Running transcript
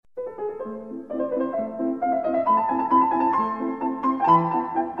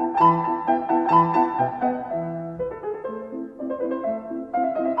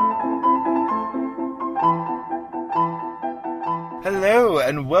Hello,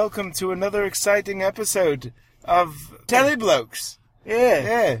 and welcome to another exciting episode of Teleblokes.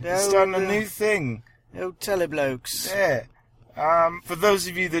 Yeah, Starting a new thing. Old Teleblokes. Yeah. For those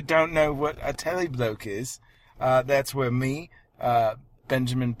of you that don't know what a telebloke is, that's where me,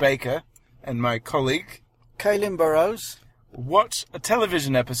 Benjamin Baker, and my colleague, Kaylin Burrows, watch a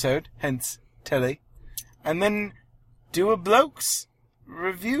television episode, hence telly, and then do a blokes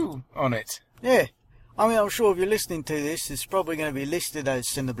review on it. Yeah. I mean, I'm sure if you're listening to this, it's probably going to be listed as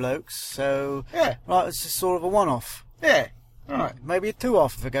Cineblokes, so... Yeah. Right, it's just sort of a one-off. Yeah. All right. Maybe a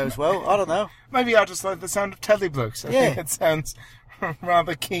two-off if it goes well. I don't know. Maybe I just like the sound of teleblokes. I think it sounds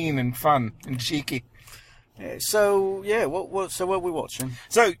rather keen and fun and cheeky. Yeah, so, yeah, what are we watching?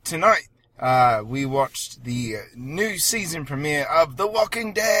 So, tonight, we watched the new season premiere of The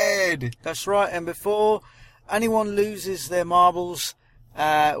Walking Dead. That's right, and before anyone loses their marbles,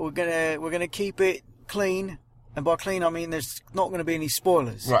 we're gonna keep it clean, and by clean I mean there's not going to be any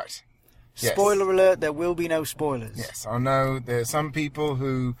spoilers. Right. Yes. Spoiler alert, there will be no spoilers. Yes, I know there are some people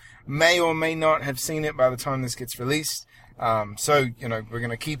who may or may not have seen it by the time this gets released. So, we're going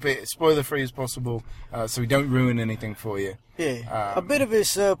to keep it as spoiler-free as possible so we don't ruin anything for you. Yeah. A bit of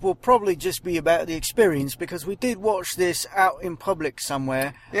this will probably just be about the experience, because we did watch this out in public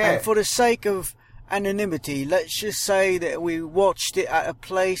somewhere. Yeah. And for the sake of anonymity, let's just say that we watched it at a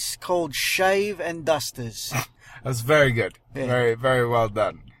place called Shave and Dusters. That's very good. Yeah. Very, very well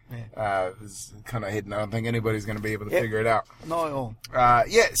done. Yeah. It was kind of hidden. I don't think anybody's going to be able to figure it out. Not at all.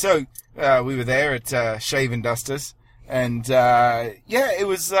 So we were there at Shave and Dusters, and it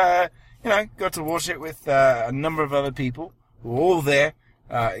was, got to watch it with a number of other people who were all there,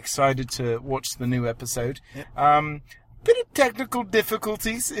 excited to watch the new episode. Yep. Bit of technical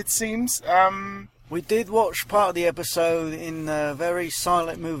difficulties, it seems. We did watch part of the episode in very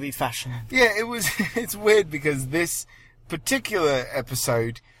silent movie fashion. Yeah, it's weird because this particular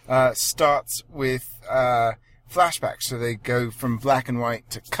episode starts with flashbacks. So they go from black and white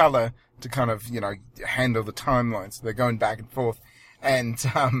to color to kind of, handle the timeline. So they're going back and forth. And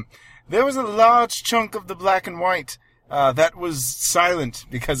there was a large chunk of the black and white that was silent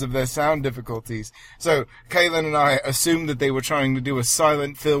because of their sound difficulties. So Kaylin and I assumed that they were trying to do a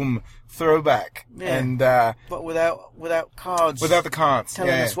silent film throwback. Yeah, and but without cards. Without the cards.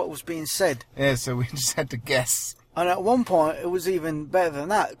 Telling us what was being said. Yeah, so we just had to guess. And at one point, it was even better than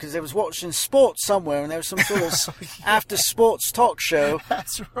that, because they was watching sports somewhere, and there was some sort of after-sports talk show.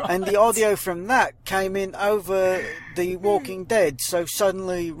 That's right. And the audio from that came in over The Walking Dead, so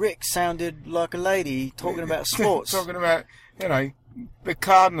suddenly Rick sounded like a lady talking about sports. Talking about, the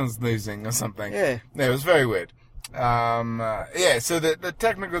Cardinals losing or something. Yeah. Yeah, it was very weird. So the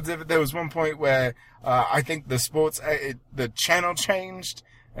technical there was one point where I think the sports, the channel changed,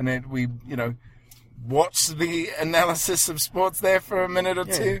 and we watched the analysis of sports there for a minute or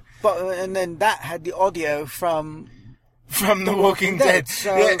two. But and then that had the audio from The Walking Dead.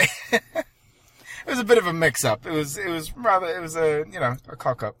 So yeah. It was a bit of a mix-up. It was a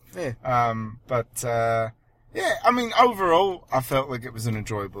cock-up. Yeah. I mean, overall, I felt like it was an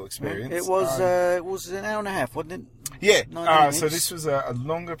enjoyable experience. It was an hour and a half, wasn't it? Yeah. 90 minutes. So this was a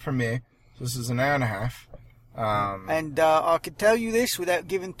longer premiere. This was an hour and a half. And I could tell you this without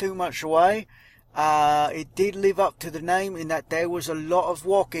giving too much away. It did live up to the name in that there was a lot of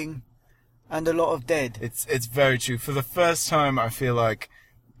walking and a lot of dead. It's very true. For the first time, I feel like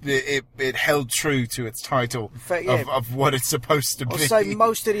it held true to its title of what it's supposed to be. I'll say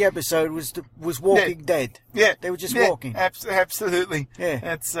most of the episode was Walking Dead. Yeah, they were just walking. Absolutely.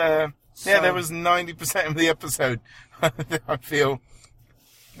 Yeah, it's there was 90% of the episode. I feel.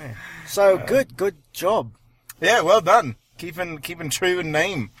 Yeah. So good job. Yeah, well done. Keeping true in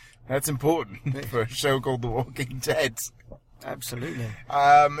name. That's important for a show called The Walking Dead. Absolutely.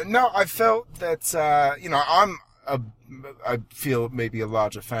 No, I felt that I feel maybe a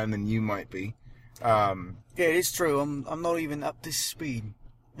larger fan than you might be. Yeah, it's true. I'm not even up to speed.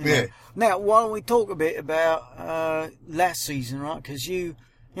 Yeah. Now, why don't we talk a bit about last season, right? Because we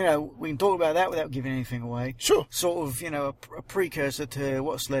can talk about that without giving anything away. Sure. Sort of, a precursor to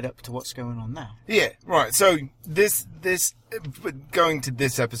what's led up to what's going on now. Yeah, right. So this going to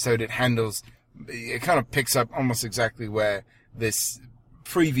this episode, it kind of picks up almost exactly where this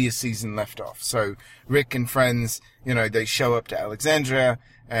previous season left off. So Rick and friends, they show up to Alexandria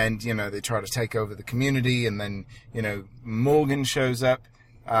and, they try to take over the community, and then, Morgan shows up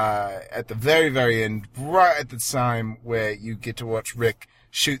at the very, very end, right at the time where you get to watch Rick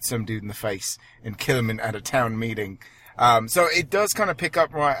shoot some dude in the face and kill him at a town meeting. So it does kind of pick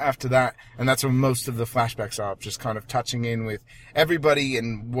up right after that, and that's where most of the flashbacks are, just kind of touching in with everybody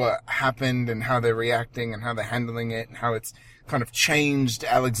and what happened and how they're reacting and how they're handling it and how it's kind of changed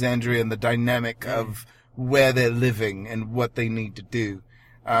Alexandria and the dynamic of where they're living and what they need to do.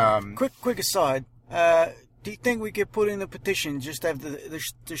 Quick aside. Do you think we could put in a petition just to have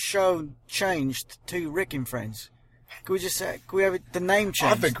the show changed to Rick and Friends? Could we just could we have the name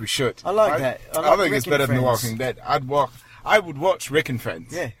changed? I think we should. I like that. I think Rick it's better and than The Friends. Walking Dead. I would watch Rick and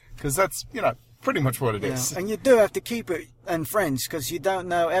Friends. Yeah. Because that's, pretty much what it is. And you do have to keep it and Friends because you don't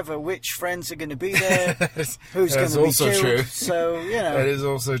know ever which friends are going to be there, who's going to be also killed. true. So, That is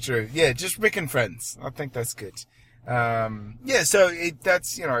also true. Yeah, just Rick and Friends. I think that's good. So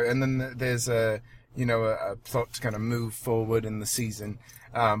that's, and then there's a plot to kind of move forward in the season.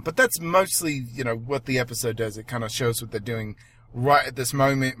 But that's mostly, what the episode does. It kind of shows what they're doing right at this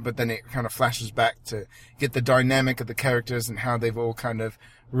moment, but then it kind of flashes back to get the dynamic of the characters and how they've all kind of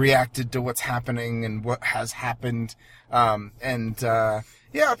reacted to what's happening and what has happened. I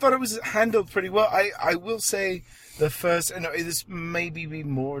thought it was handled pretty well. I will say the first, and this maybe be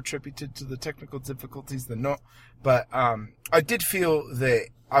more attributed to the technical difficulties than not, but I did feel that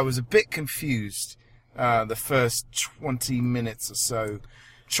I was a bit confused the first 20 minutes or so,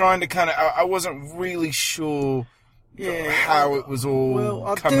 trying to kind of, I wasn't really sure how it was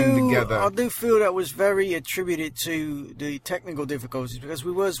all coming together. I do feel that was very attributed to the technical difficulties because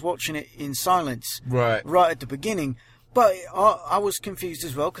we was watching it in silence right at the beginning. But I was confused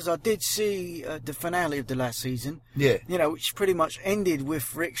as well because I did see the finale of the last season. Yeah. Which pretty much ended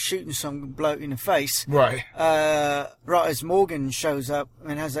with Rick shooting some bloke in the face. Right. Right as Morgan shows up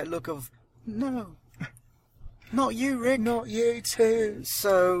and has that look of, no, not you, Rick. Not you too.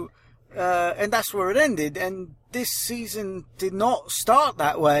 So, and that's where it ended. And this season did not start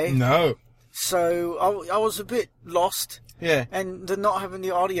that way. No. So I was a bit lost. Yeah. And the not having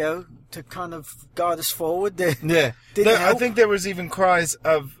the audio to kind of guide us forward. Didn't I help. think there was even cries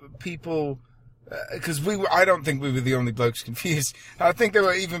of people, because I don't think we were the only blokes confused. I think there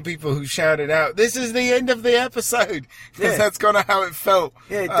were even people who shouted out, "This is the end of the episode," because that's kind of how it felt.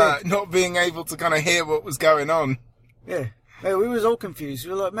 Yeah, it did. Not being able to kind of hear what was going on. Yeah. We was all confused.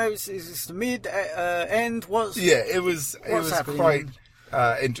 We were like, maybe is this the mid end? It was happening? quite.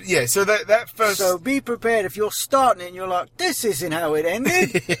 So that first. So be prepared if you're starting it and you're like, this isn't how it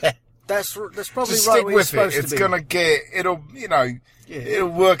ended. Yeah. That's probably Just right stick where you're with it. supposed It's to be. gonna it'll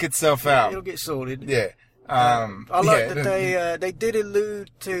work itself out. It'll get sorted. Yeah. I like that they did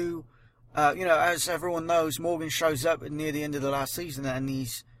allude to, as everyone knows, Morgan shows up near the end of the last season and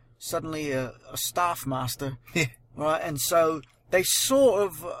he's suddenly a staff master. Yeah. Right, and so they sort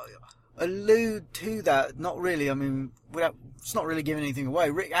of allude to that. Not really. I mean, it's not really giving anything away.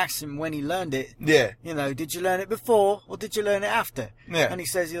 Rick asks him when he learned it. Yeah. Did you learn it before or did you learn it after? Yeah. And he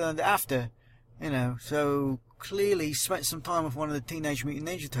says he learned it after. So clearly he spent some time with one of the Teenage Mutant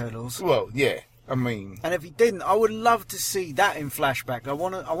Ninja Turtles. Well, yeah. I mean, And if he didn't, I would love to see that in flashback. I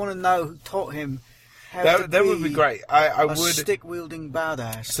want to know who taught him how to that would be great. I would. stick wielding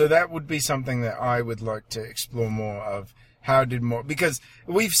badass. So that would be something that I would like to explore more of. How did more, because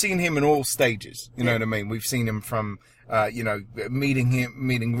we've seen him in all stages. You know what I mean? We've seen him from,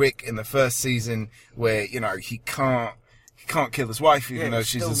 meeting Rick in the first season where, he can't kill his wife even though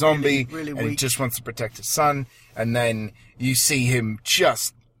she's a zombie really and he weak. just wants to protect his son. And then you see him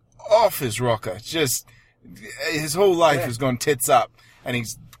just off his rocker. Just, his whole life has gone tits up and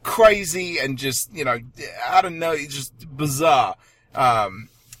he's crazy and just, I don't know, it's just bizarre.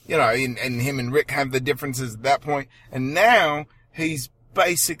 And him and Rick have the differences at that point. And now he's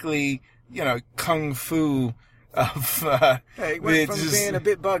basically, kung fu of, He went from being a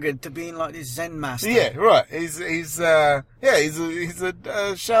bit buggered to being like this Zen master. Yeah, right. He's a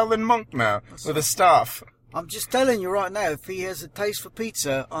Shaolin monk now with a staff. I'm just telling you right now, if he has a taste for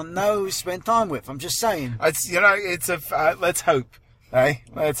pizza, I know who to spend time with. I'm just saying. Let's hope.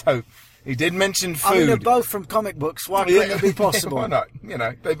 Let's hope. He did mention food. I mean, they're both from comic books. Why couldn't it be possible? Why not?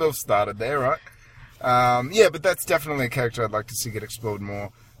 They both started there, right? But that's definitely a character I'd like to see get explored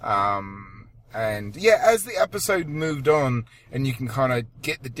more. As the episode moved on, and you can kind of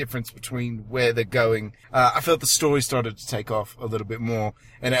get the difference between where they're going, I felt the story started to take off a little bit more,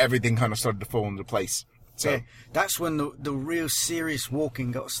 and everything kind of started to fall into place. So, Yeah, that's when the real serious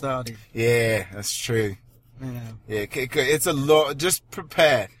walking got started. yeah, that's true. Yeah, it's a lot. Just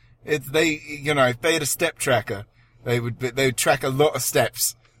prepare. If they had a step tracker, they would track a lot of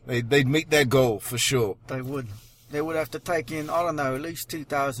steps. They'd meet their goal for sure. they would. They would have to take in, I don't know, at least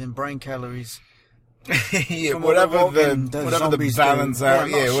 2,000 brain calories Yeah, From whatever all the the walking the whatever the zombies balance do. out,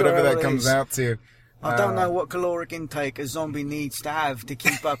 I'm not sure whatever how that it comes is. out to. I don't know what caloric intake a zombie needs to have to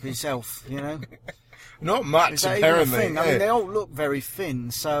keep up his health, you know? Not much, Is that even a apparently. thing? I Yeah. mean, they all look very thin,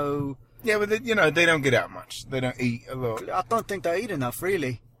 so Yeah, but they don't get out much. They don't eat a lot. I don't think they eat enough,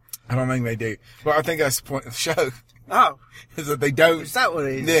 really. I don't think they do. But I think that's the point of the show, Oh, is that they don't. is that what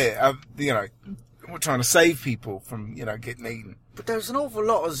it is? Yeah, we're trying to save people from, getting eaten. But there's an awful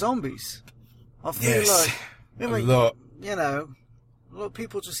lot of zombies. I feel Yes, like, a lot. a lot of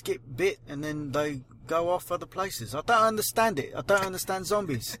people just get bit and then they go off other places. I don't understand it. I don't understand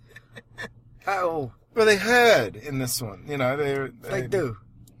zombies at all. Well, they herd in this one. They do.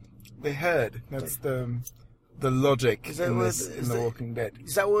 They herd. That's the logic Is that in what- this is in The that- Walking Dead.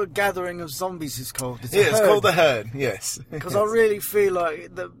 Is that what a gathering of zombies is called? Yeah, it's called the herd. Yes, Because I really feel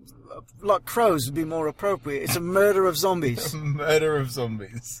like crows would be more appropriate. It's a murder of zombies. murder of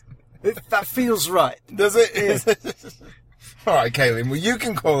zombies. That feels right. Does it? All right, Kaylin. Well, you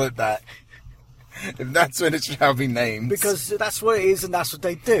can call it that. If that's what it shall be named. Because that's what it is and that's what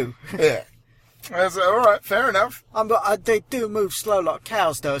they do. Yeah. That's all right. Fair enough. But they do move slow like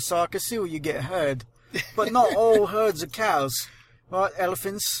cows, though, so I can see where you get herd. But not all herds of cows. Right,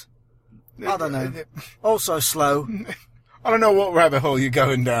 elephants. I don't know. Also slow. I don't know what rabbit hole you're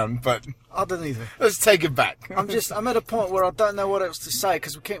going down, but I don't either. let's take it back. I'm at a point where I don't know what else to say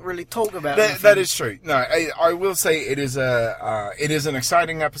because we can't really talk about it. That is true. No, I will say it is an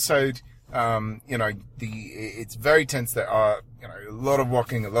exciting episode. It's very tense. There are a lot of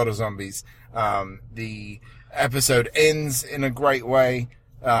walking, a lot of zombies. The episode ends in a great way.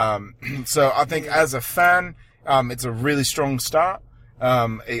 So I think as a fan, it's a really strong start.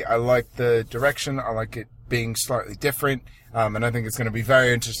 I like the direction. I like it being slightly different. And I think it's going to be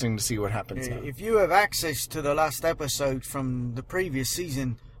very interesting to see what happens now. If you have access to the last episode from the previous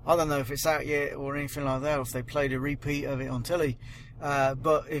season, I don't know if it's out yet or anything like that, or if they played a repeat of it on telly.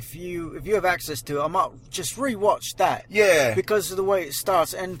 But if you have access to it, I might just rewatch that. Yeah. Because of the way it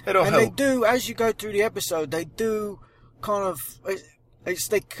starts, and It'll they help. do, as you go through the episode, they do kind of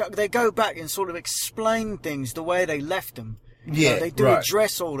they go back and sort of explain things the way they left them. Yeah, they do right.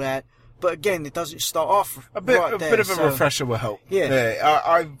 address all that, but again, it doesn't start off A bit of a so- refresher will help.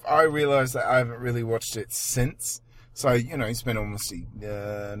 Yeah. I realised that I haven't really watched it since. So, it's been almost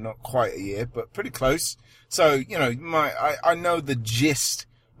not quite a year, but pretty close. So, I know the gist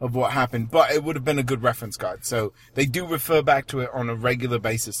of what happened, but it would have been a good reference guide. So they do refer back to it on a regular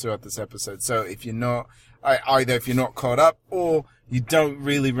basis throughout this episode. So if you're not, either if you're not caught up or you don't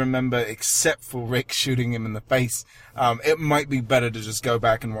really remember except for Rick shooting him in the face, it might be better to just go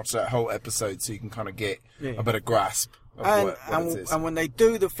back and watch that whole episode so you can kind of get a better grasp of what it is. And when they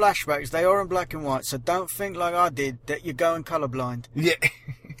do the flashbacks, they are in black and white, so don't think like I did that you're going colourblind. Yeah.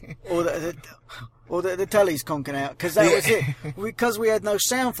 Or the telly's conking out, because that was it. Because we had no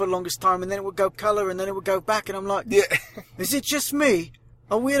sound for the longest time, and then it would go colour, and then it would go back, and I'm like, is it just me?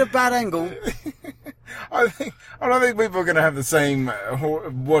 Are we at a bad angle? I don't think people are going to have the same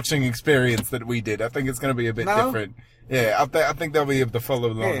watching experience that we did. I think it's going to be a bit different. Yeah, I think they'll be able to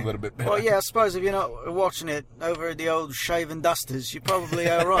follow along a little bit better. Well, yeah, I suppose if you're not watching it over the old shave and dusters, you're probably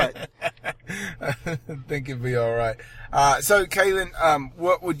all right. I think it'd be all right. So, Kaylin,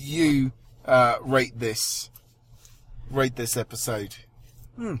 what would you rate this episode?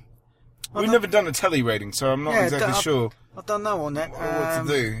 We've never done a telly rating, so I'm not exactly sure I don't know on that. what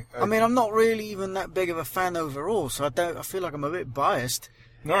to do. I mean, I'm not really even that big of a fan overall, so I feel like I'm a bit biased.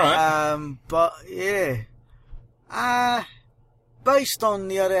 All right. But yeah, based on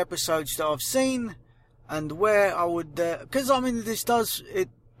the other episodes that I've seen, and where I would, because I mean, this does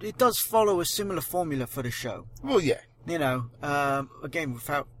follow a similar formula for the show. Well, yeah. Again,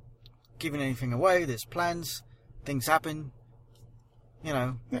 without giving anything away, there's plans, things happen.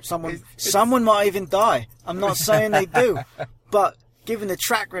 Someone might even die. I'm not saying they do, but given the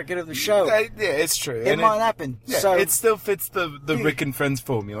track record of the show, Yeah, it's true. it might happen. Yeah, So it still fits the Rick and Friends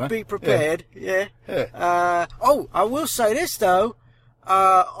formula. be prepared. Yeah. Yeah. I will say this though.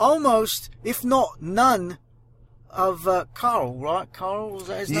 Almost, if not none, of Carl. Right, Carl, was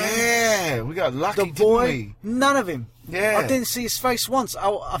that his name? Yeah, we got lucky, The boy. didn't None of him. Yeah. I didn't see his face once.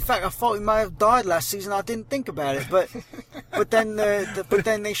 In fact, I thought he may have died last season. I didn't think about it, but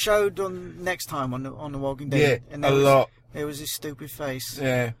then they showed on next time on the Walking we? Dead. Yeah, and a lot. There was his stupid face.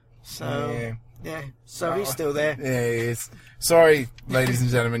 Yeah. So so he's still there. Yeah, he is. Sorry, ladies and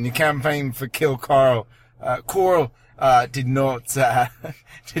gentlemen, your campaign for Kill Carl, Coral, did not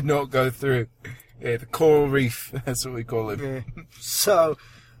go through. Yeah, the coral reef. That's what we call it. Yeah. So,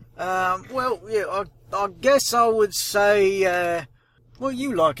 I guess I would say, Well,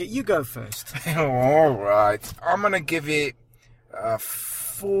 you like it. You go first. All right. I'm going to give it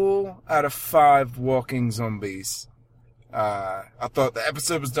 4 out of 5 walking zombies. I thought the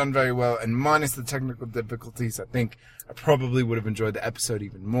episode was done very well, and minus the technical difficulties, I think I probably would have enjoyed the episode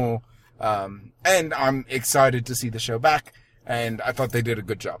even more. And I'm excited to see the show back, and I thought they did a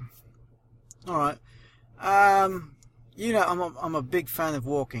good job. All right. I'm a big fan of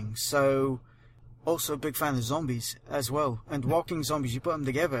walking, so also a big fan of zombies as well. And walking zombies, you put them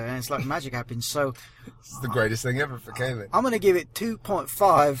together, and it's like magic happens. So This is the greatest thing ever for Kaylin. I'm going to give it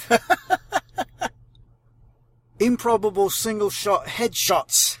 2.5 improbable single shot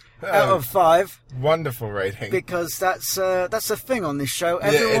headshots out of 5. Wonderful rating. Because that's a thing on this show.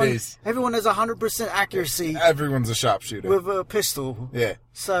 It is. Everyone has 100% accuracy Everyone's a sharpshooter. with a pistol. Yeah.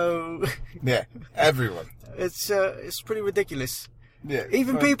 So Yeah. Everyone. it's pretty ridiculous. Yeah.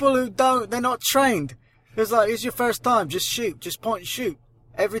 Even people who they're not trained. It's like, it's your first time, just shoot, just point and shoot.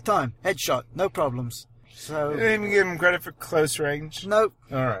 Every time. Headshot, no problems. You didn't So, even give him credit for close range. nope.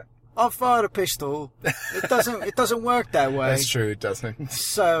 All right. I've fired a pistol. It doesn't work that way. That's true. It doesn't.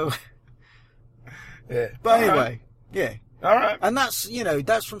 So, Yeah. but All anyway, right. yeah. All right. And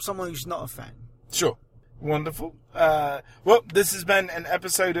that's from someone who's not a fan. Sure. Wonderful. Well, this has been an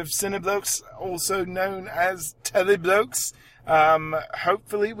episode of Cineblokes, also known as Teleblokes.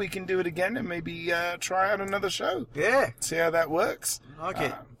 Hopefully we can do it again and maybe try out another show. Yeah. See how that works.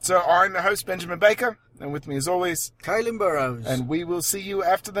 Okay. So I'm the host, Benjamin Baker, and with me as always, Kaylin Burrows. and we will see you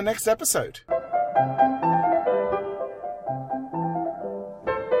after the next episode.